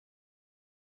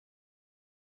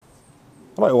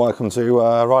Hello, welcome to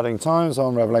Riding Times.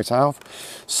 I'm RevelatorAlf.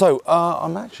 So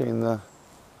I'm actually in the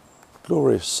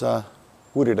glorious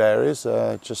wooded areas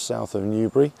just south of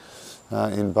Newbury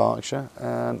in Berkshire,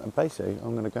 and basically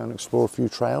I'm going to go and explore a few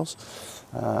trails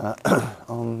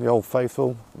on the old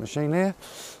faithful Michelin here,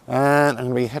 and I'm going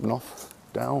to be heading off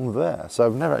down there. So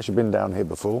I've never actually been down here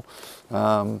before.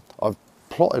 I've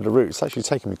plotted a route. It's actually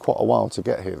taken me quite a while to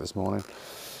get here this morning.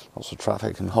 Lots of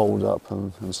traffic and hold up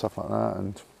and stuff like that,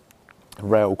 and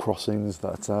rail crossings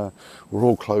that were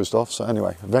all closed off. So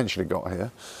anyway, eventually got here,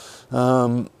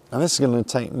 and this is going to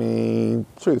take me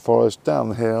through the forest, down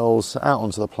the hills, out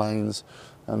onto the plains,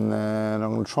 and then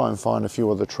I'm going to try and find a few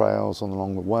other trails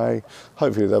along the way.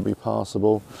 Hopefully they'll be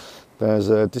passable. There's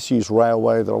a disused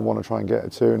railway that I want to try and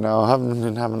get to. Now, I haven't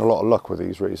been having a lot of luck with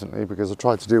these recently, because I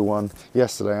tried to do one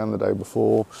yesterday and the day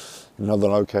before in another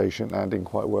location and didn't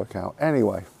quite work out.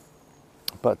 Anyway,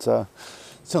 but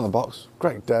it's on the box.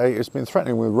 Great day. It's been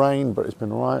threatening with rain, but it's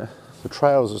been all right. The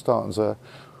trails are starting to,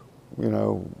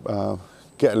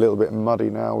 get a little bit muddy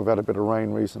now. We've had a bit of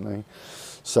rain recently,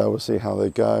 so we'll see how they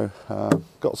go.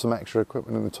 Got some extra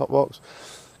equipment in the top box.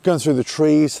 Going through the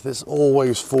trees, there's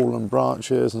always fallen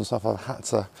branches and stuff I've had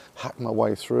to hack my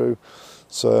way through.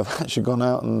 So I've actually gone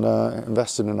out and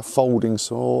invested in a folding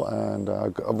saw, and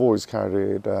I've always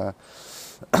carried a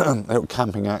little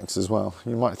camping axe as well.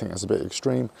 You might think that's a bit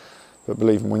extreme, but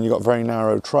believe me, when you've got very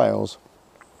narrow trails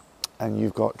and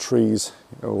you've got trees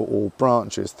or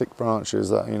branches, thick branches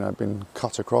that have been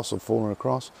cut across or fallen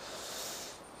across,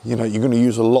 you're going to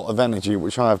use a lot of energy,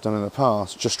 which I have done in the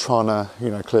past, just trying to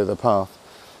clear the path.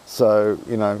 So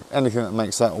anything that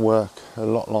makes that work a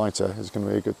lot lighter is going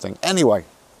to be a good thing. Anyway,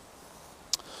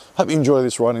 hope you enjoy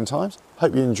this Riding Times.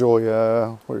 Hope you enjoy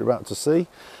what you're about to see,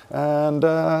 and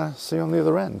see you on the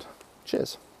other end.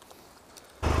 Cheers.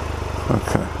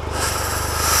 Okay.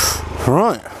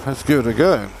 Right, let's give it a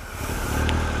go.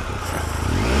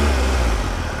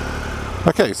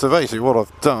 Okay, so basically what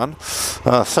I've done,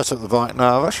 set up the bike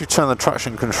now. I've actually turned the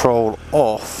traction control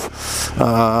off.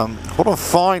 What I'm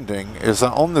finding is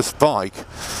that on this bike,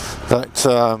 that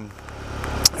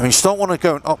you start want to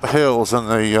go up hills and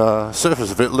the surface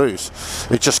is a bit loose,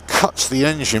 it just cuts the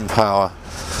engine power.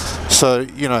 So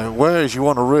whereas you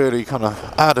want to really kind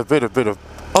of add a bit of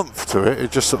oomph to it,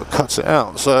 it just sort of cuts it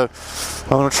out. So I'm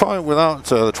going to try it without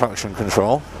the traction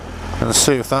control and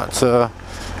see if that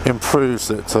improves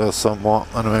it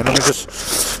somewhat. Anyway, let me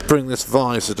just bring this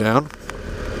visor down.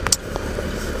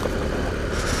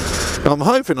 Now, I'm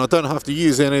hoping I don't have to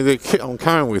use any of the kit I'm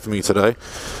carrying with me today,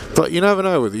 but you never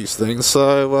know with these things.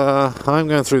 So I'm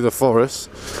going through the forest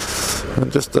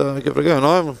and just give it a go. And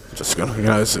I'm just going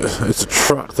to, it's a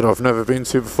track that I've never been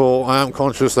to before. I am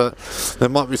conscious that there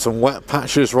might be some wet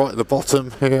patches right at the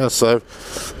bottom here, so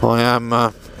I am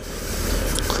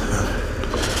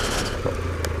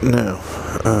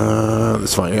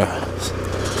this way, yeah.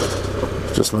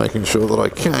 Just making sure that I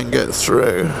can get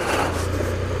through.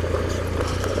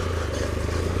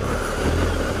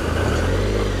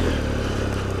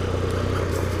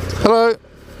 Hello.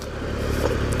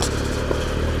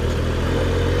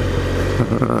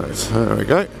 Right, there we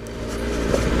go.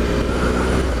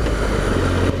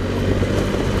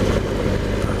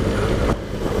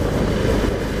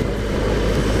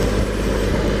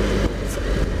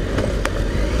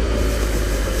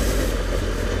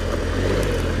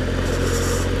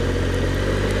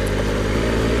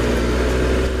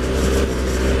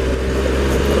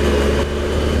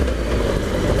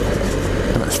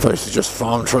 Basically just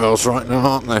farm trails right now,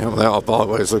 aren't they? They are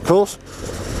byways, of course.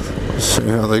 Let's see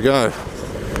how they go.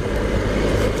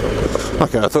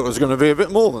 Okay, I thought it was going to be a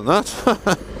bit more than that.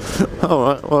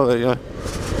 Alright, well there you go.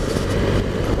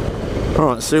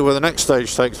 Alright, see where the next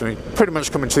stage takes me. Pretty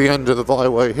much coming to the end of the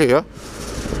byway here.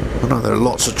 I know there are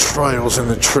lots of trails in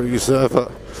the trees there,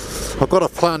 but I've got a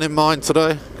plan in mind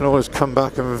today. I can always come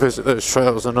back and visit those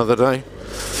trails another day.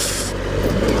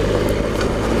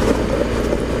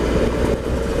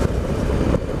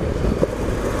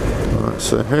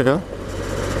 So here,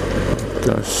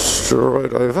 go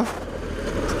straight over.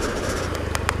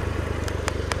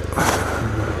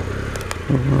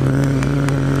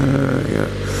 Yeah.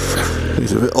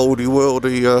 These are a bit oldie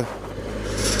worldy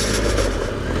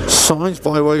signs,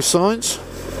 byway signs.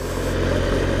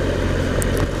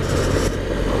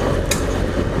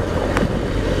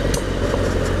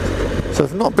 So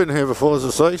I've not been here before, as I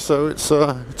say, so it's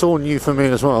all new for me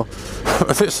as well.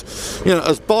 This,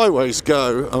 as byways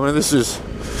go, I mean, this is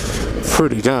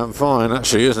pretty damn fine,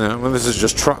 actually, isn't it? I mean, this is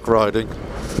just truck riding.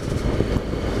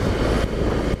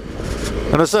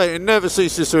 And I say, it never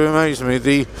ceases to amaze me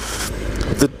the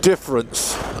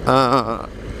difference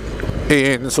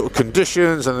in sort of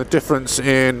conditions and the difference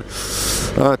in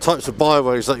types of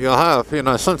byways that you'll have. You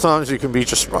know, sometimes you can be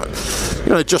just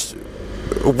just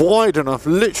wide enough,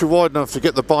 literally wide enough to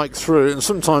get the bike through, and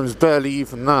sometimes barely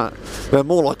even that. They're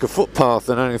more like a footpath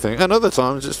than anything, and other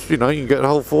times it's, you can get a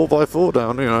whole 4x4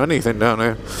 down, anything down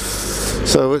here.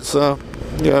 So it's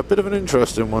yeah, a bit of an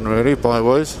interesting one really,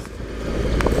 byways.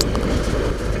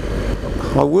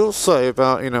 I will say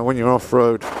about, when you're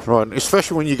off-road riding,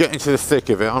 especially when you get into the thick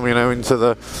of it, into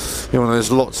the, when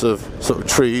there's lots of sort of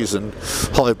trees and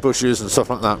high bushes and stuff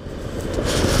like that,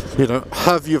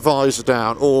 have your visor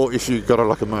down, or if you've got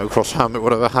like a motocross helmet,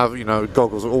 whatever, have,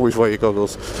 goggles. Always wear your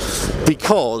goggles,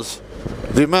 because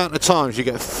the amount of times you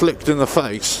get flicked in the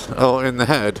face or in the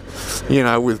head,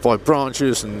 by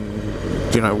branches and,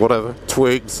 whatever,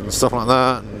 twigs and stuff like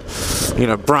that, and,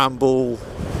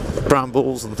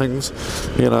 brambles and things,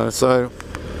 so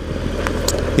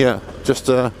yeah, just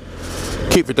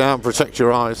keep it down, protect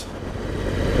your eyes.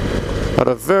 I had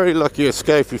a very lucky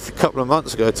escape a couple of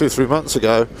months ago, 2-3 months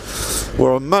ago,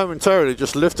 where I momentarily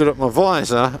just lifted up my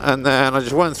visor and then I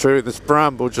just went through this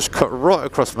bramble, just cut right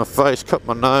across my face, cut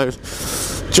my nose,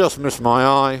 just missed my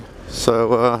eye.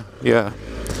 So yeah,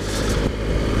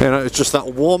 it's just that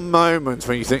one moment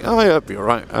when you think, oh yeah, it'll be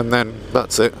alright, and then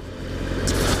that's it.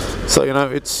 So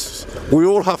we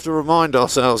all have to remind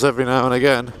ourselves every now and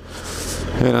again,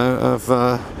 of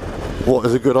what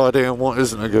is a good idea and what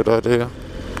isn't a good idea.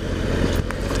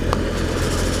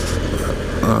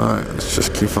 Alright, let's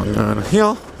just keep on going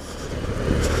here.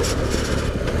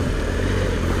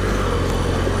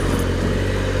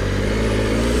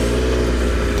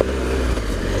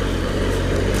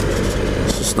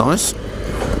 This is nice.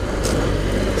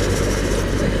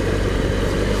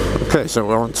 Okay, so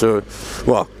we're on to,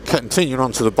 continuing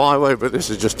on to the byway, but this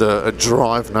is just a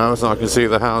drive now, so I can see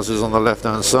the houses on the left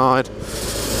hand side.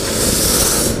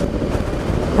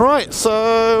 Right,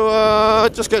 so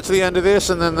just get to the end of this,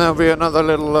 and then there'll be another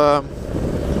little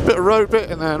bit of road bit,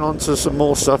 and then on to some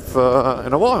more stuff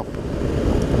in a while.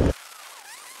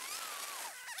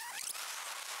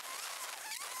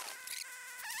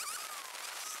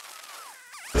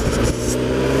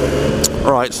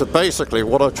 Right, so basically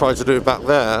what I tried to do back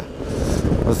there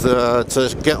was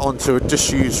to get onto a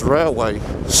disused railway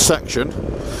section,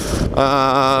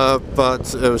 but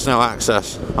there was no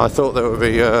access. I thought there would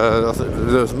be, there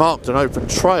was marked an open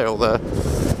trail there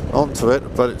onto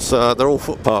it, but it's they're all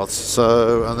footpaths,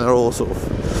 and they're all sort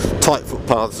of tight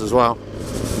footpaths as well.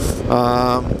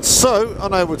 So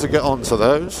unable to get onto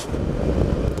those.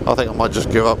 I think I might just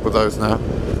give up with those now.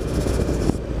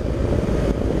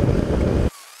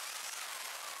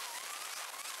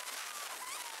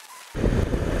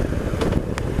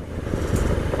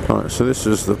 Right, so this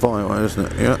is the byway, isn't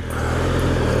it? Yeah.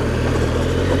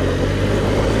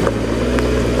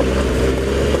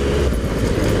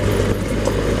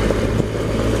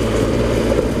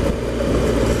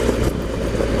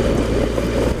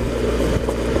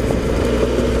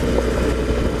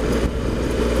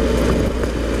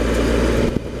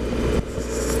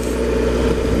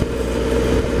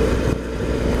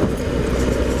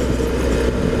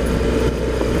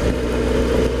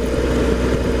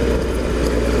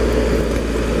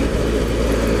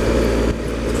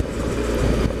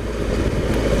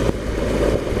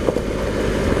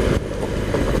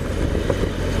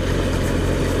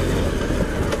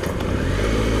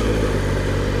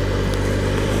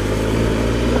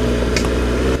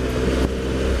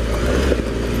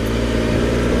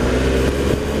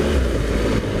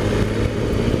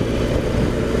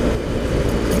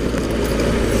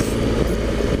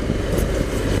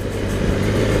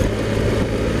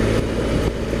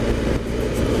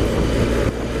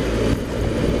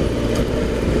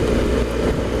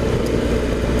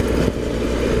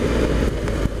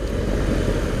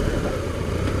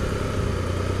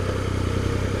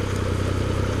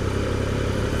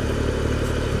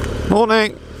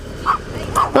 Morning.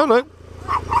 Hello.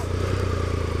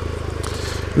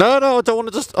 No, I don't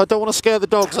want to. I don't want to scare the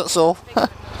dogs. That's all.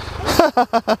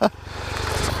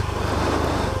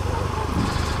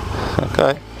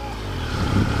 Okay.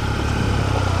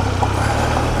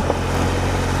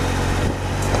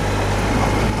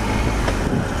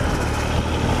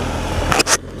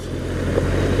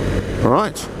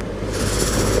 Right.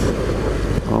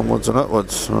 Onwards and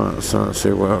upwards. Right, so let's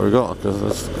see where we got, because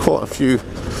there's quite a few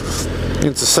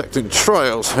intersecting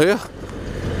trails here.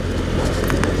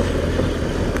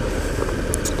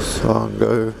 So I'll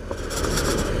go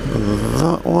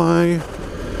that way.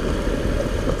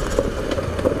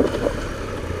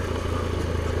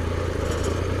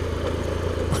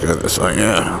 Let's go this way,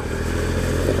 yeah.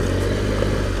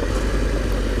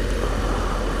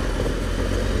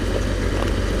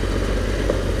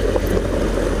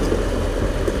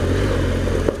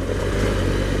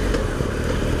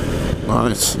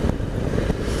 Right.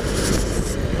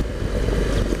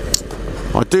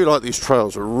 I do like these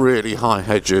trails with really high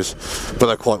hedges, but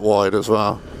they're quite wide as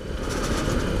well.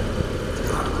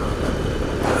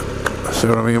 See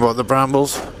what I mean about the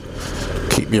brambles?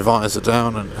 Keep your visor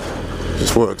down and it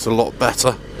just works a lot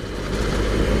better.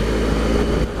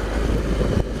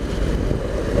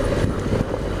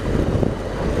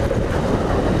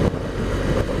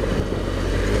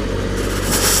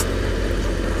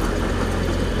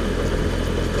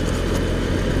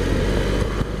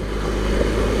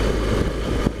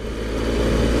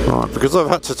 Because I've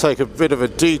had to take a bit of a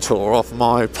detour off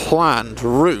my planned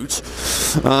route,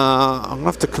 I'm going to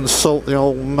have to consult the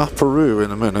old Maparoo in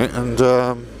a minute, and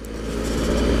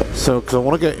so because I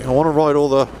want to ride all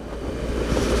the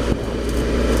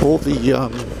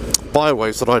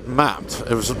byways that I'd mapped.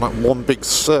 It was like one big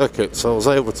circuit, so I was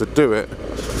able to do it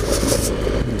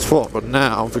in spot. But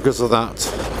now, because of that,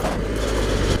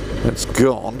 it's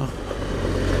gone.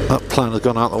 That plan has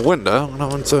gone out the window. I'm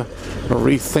having to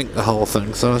rethink the whole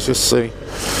thing, so let's just see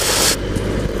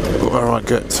where I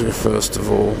get to first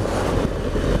of all.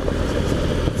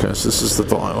 Okay, so this is the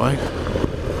byway.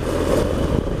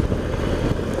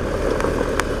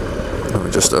 Let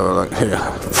me just here,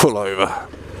 pull over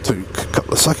to a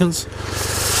couple of seconds.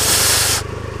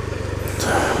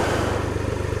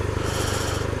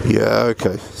 Yeah,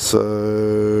 okay,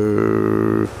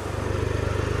 so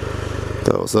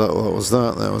that was that, what was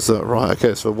that, that was that, right,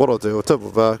 okay, so what I'll do, I'll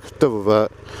double back,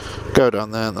 go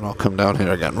down there, and then I'll come down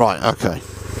here again, right, okay.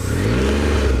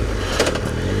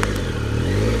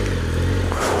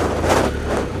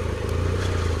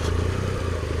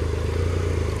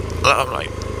 Lovely.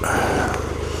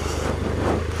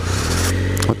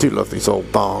 I do love these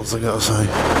old barns, I gotta say,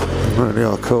 they really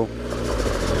are cool.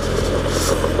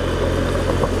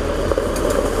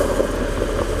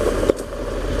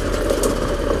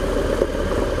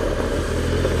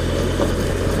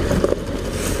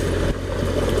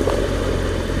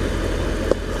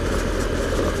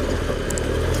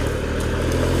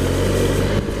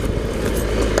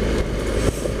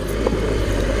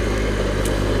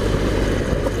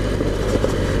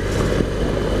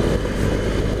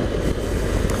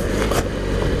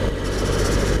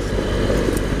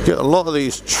 Get a lot of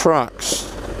these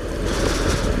tracks,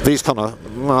 these kind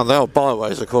of, well, they are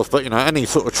byways of course, but you know, any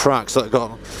sort of tracks that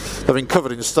have been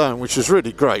covered in stone, which is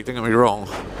really great, don't get me wrong,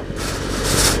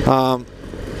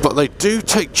 but they do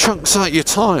take chunks out your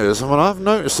tyres. I mean, I've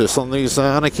noticed this on these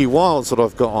Anakee Wilds that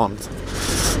I've got on.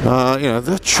 You know,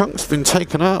 the chunks been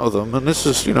taken out of them, and this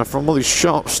is, you know, from all these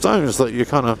sharp stones that you're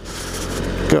kind of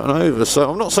getting over. So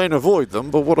I'm not saying avoid them,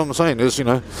 but what I'm saying is, you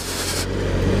know,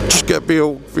 just be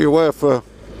aware for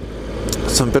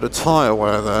some bit of tyre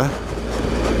wear there.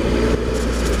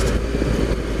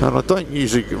 And I don't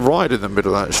usually ride in the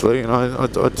middle, actually, and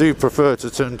I do prefer to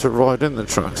tend to ride in the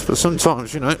tracks, but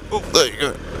sometimes, you know, oh, there you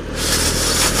go.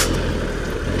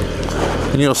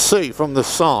 And you'll see from the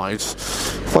sides,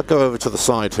 if I go over to the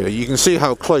side here, you can see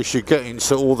how close you're getting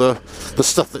to all the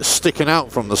stuff that's sticking out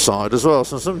from the side as well.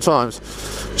 So sometimes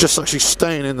just actually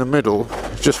staying in the middle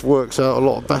just works out a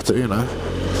lot better, you know.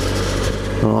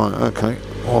 Right, okay.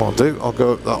 What I'll do, I'll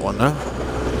go up that one now.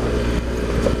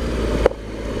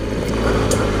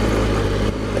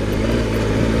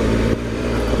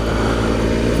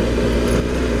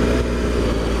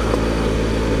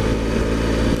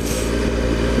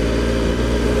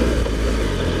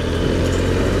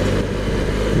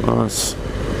 Nice.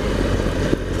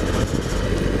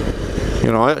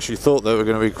 You know, I actually thought they were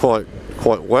going to be quite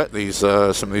wet, these some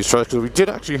of these tracks, because we did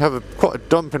actually have quite a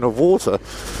dumping of water.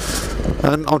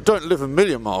 And I don't live a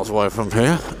million miles away from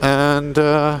here, and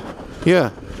yeah,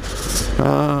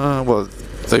 well,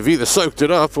 they've either soaked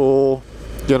it up or,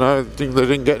 you know, they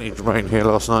didn't get any rain here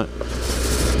last night.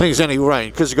 I think it's any rain,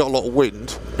 because you've got a lot of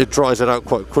wind, it dries it out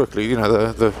quite quickly, you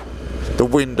know, the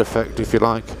wind effect, if you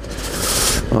like.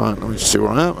 Right, let me just see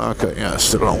where I am. Okay, yeah,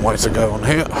 still a long way to go on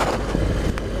here.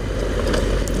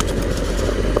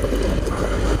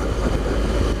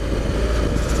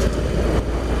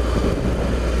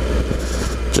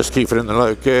 Just keep it in the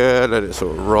low gear, let it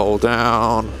sort of roll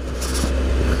down,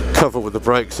 cover with the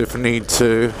brakes if you need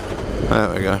to.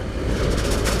 There we go.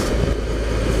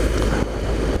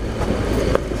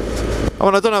 I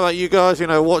mean, I don't know about you guys, you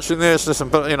know, watching this, listen,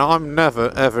 but you know, I'm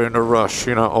never ever in a rush,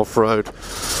 you know, off-road.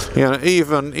 You know,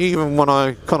 even when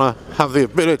I kind of have the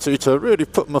ability to really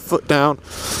put my foot down,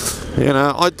 you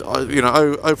know, I you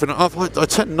know, open it up, I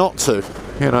tend not to,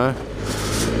 you know.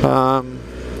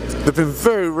 there've been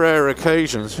very rare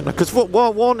occasions, you know, because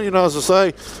one, you know, as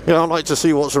I say, you know, I like to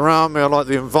see what's around me, I like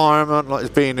the environment, I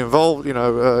like being involved, you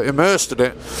know, immersed in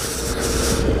it.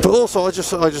 But also, I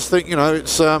just think, you know,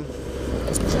 it's, you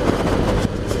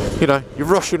know, you're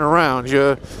rushing around,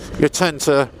 you tend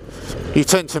to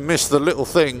miss the little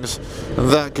things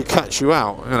that could catch you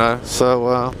out, you know.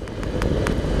 So,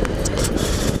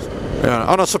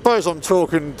 yeah, and I suppose I'm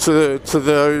talking to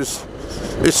those,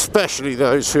 especially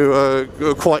those who are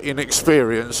quite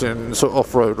inexperienced in sort of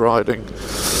off-road riding.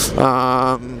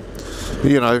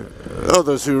 You know,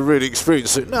 others who are really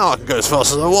experienced it, no, I can go as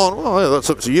fast as I want. Well, yeah, that's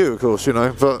up to you, of course, you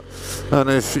know, but, and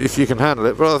if you can handle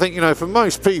it. But I think, you know, for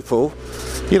most people,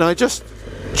 you know, just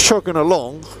chugging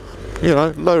along, you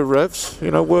know, low revs,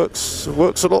 you know, works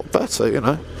a lot better, you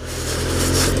know.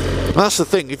 That's the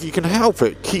thing, if you can help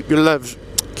it, keep your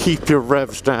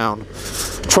revs down.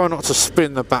 Try not to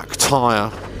spin the back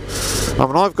tyre. I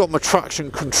mean, I've got my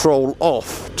traction control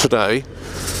off today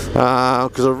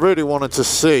because I really wanted to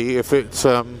see if it,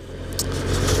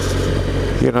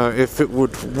 you know, if it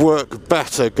would work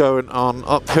better going on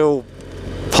uphill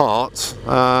parts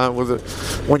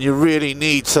when you really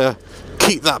need to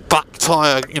keep that back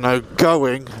tyre, you know,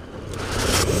 going.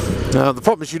 Now, the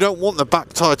problem is you don't want the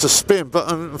back tyre to spin,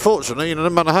 but unfortunately, you know, no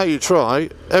matter how you try,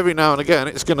 every now and again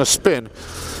it's going to spin.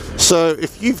 So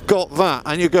if you've got that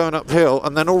and you're going uphill,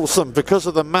 and then all of a sudden, because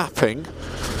of the mapping,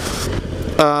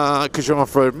 because you're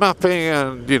off-road mapping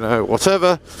and, you know,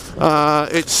 whatever,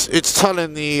 it's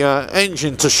telling the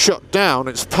engine to shut down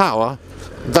its power,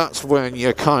 that's when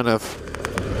you're kind of,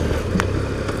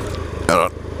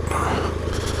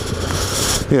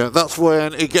 yeah, that's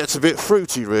when it gets a bit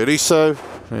fruity, really. So,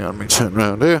 yeah, let me turn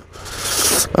around here.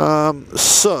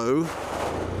 So,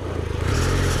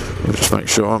 let me just make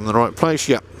sure I'm in the right place.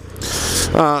 Yeah.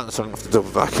 So I'm going to have to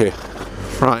double back here.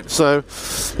 Right, so,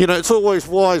 you know, it's always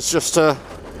wise just to,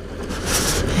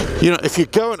 you know, if you're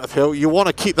going uphill, you want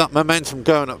to keep that momentum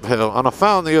going uphill. And I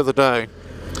found the other day,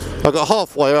 I got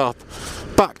halfway up,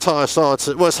 back tyre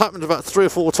started, well, it's happened about 3 or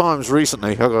 4 times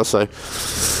recently, I've got to say.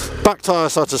 Back tyre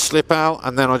started to slip out,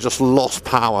 and then I just lost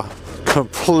power.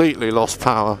 Completely lost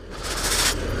power.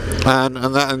 And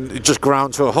then it just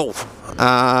ground to a halt.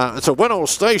 So when I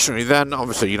was stationary, then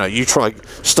obviously, you know, you try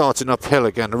starting uphill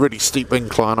again, a really steep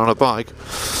incline on a bike.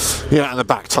 Yeah, and the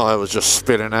back tyre was just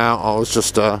spinning out. I was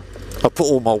just, I put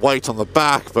all my weight on the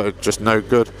back, but just no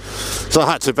good. So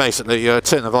I had to basically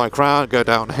turn the bike around, go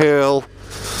downhill,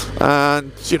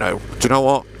 and, you know, do you know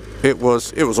what? It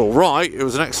was all right. It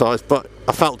was an exercise, but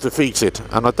I felt defeated,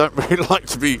 and I don't really like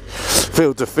to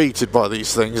feel defeated by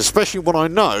these things, especially when I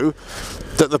know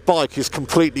that the bike is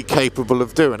completely capable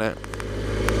of doing it.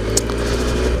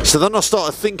 So then I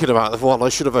started thinking about it. Well, I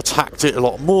should have attacked it a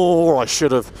lot more. I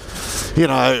should have, you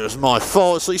know, it was my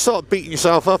fault. So you start beating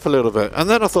yourself up a little bit, and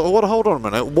then I thought, well, hold on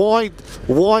a minute. Why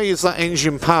is that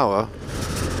engine power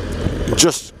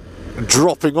just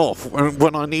dropping off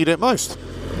when I need it most?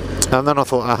 And then I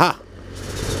thought, aha,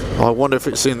 I wonder if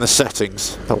it's in the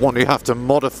settings. I wonder, you have to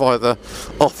modify the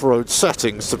off-road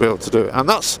settings to be able to do it. And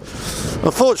that's,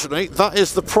 unfortunately, that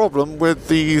is the problem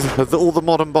with all the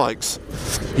modern bikes.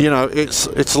 You know,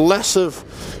 it's less of,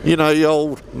 you know, the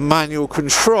old manual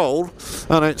control,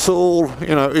 and it's all,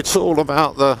 you know, it's all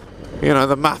about the, you know,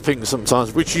 the mapping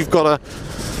sometimes, which you've got to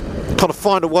kind of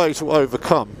find a way to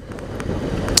overcome.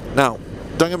 Now,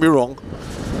 don't get me wrong.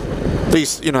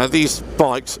 These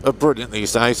bikes are brilliant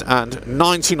these days, and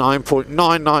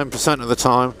 99.99% of the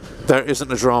time there isn't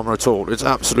a drama at all. It's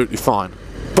absolutely fine.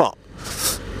 But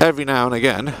every now and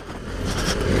again,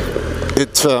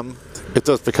 it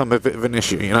does become a bit of an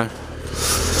issue, you know.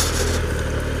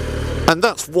 And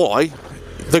that's why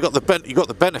you got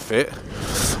the benefit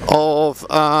of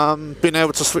being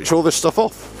able to switch all this stuff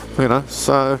off, you know.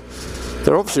 So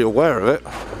they're obviously aware of it.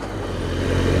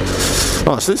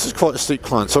 Right, so this is quite a steep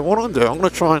climb. So what I'm doing, I'm going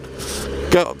to try and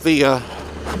go up the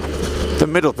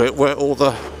middle bit where all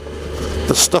the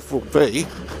stuff will be.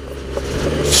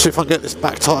 See if I can get this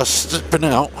back tyre slipping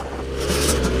out.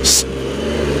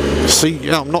 See,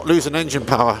 yeah, I'm not losing engine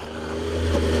power.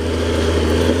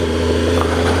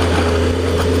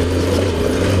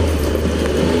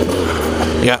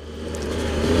 Yeah.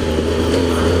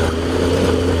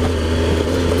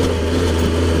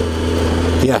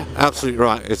 Yeah, absolutely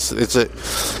right. It's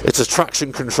a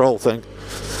traction control thing.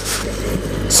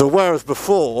 So whereas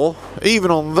before, even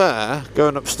on there,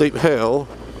 going up steep hill,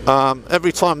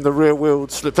 every time the rear wheel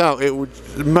would slip out, it would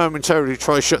momentarily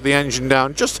try to shut the engine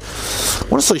down. Just, I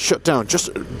want to say shut down, just,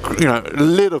 you know, a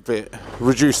little bit,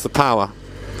 reduce the power.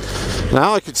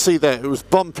 Now I could see that it was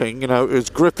bumping, you know, it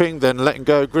was gripping, then letting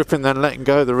go, gripping, then letting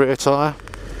go the rear tyre.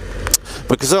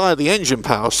 because either the engine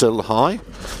power's still high.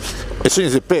 As soon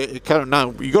as it bit, it can't.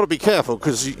 Now you've got to be careful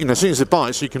because you know as soon as it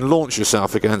bites, you can launch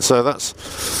yourself again. So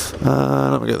that's.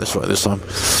 Let me get this right this time.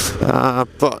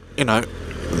 But you know,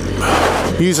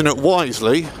 using it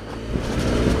wisely,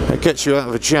 it gets you out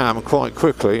of a jam quite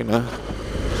quickly. You know.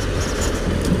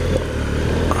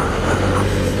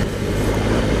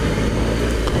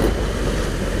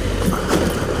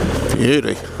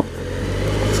 Beauty.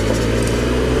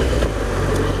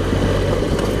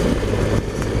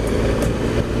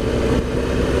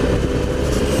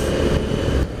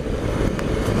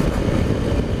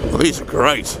 Well, these are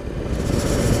great.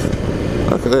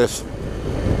 Look at this.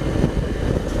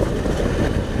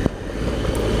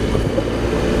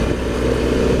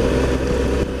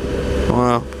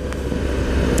 Wow.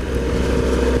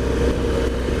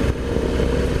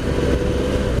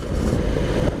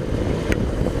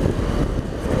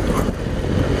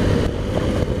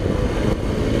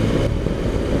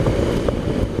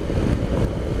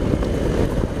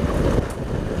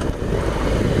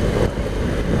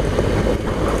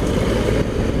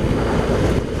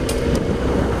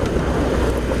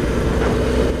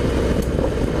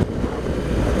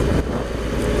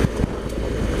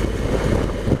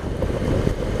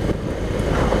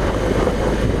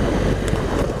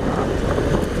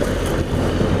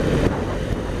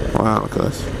 Wow, look at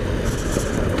this.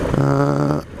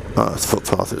 Oh, it's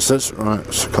footpath it says.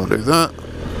 Right, so can't do that.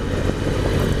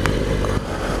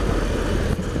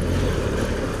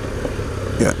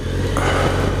 Yeah.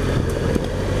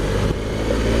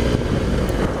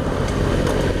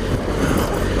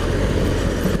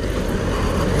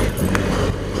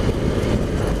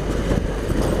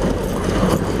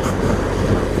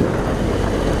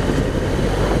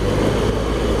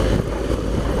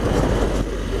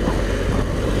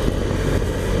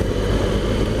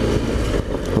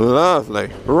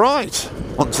 Lovely. Right,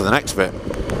 on to the next bit.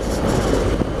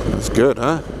 That's good,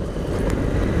 huh?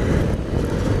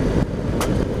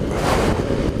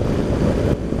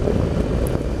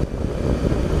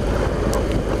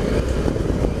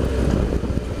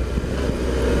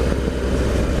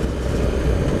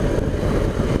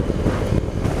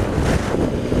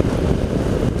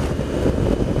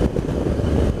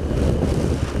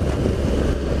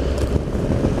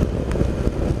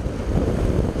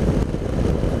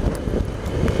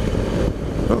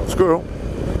 Squirrel.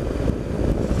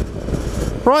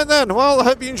 Right then, well I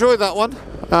hope you enjoyed that one.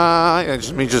 Yeah,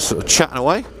 just me just sort of chatting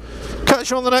away.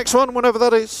 Catch you on the next one, whenever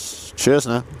that is. Cheers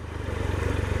now.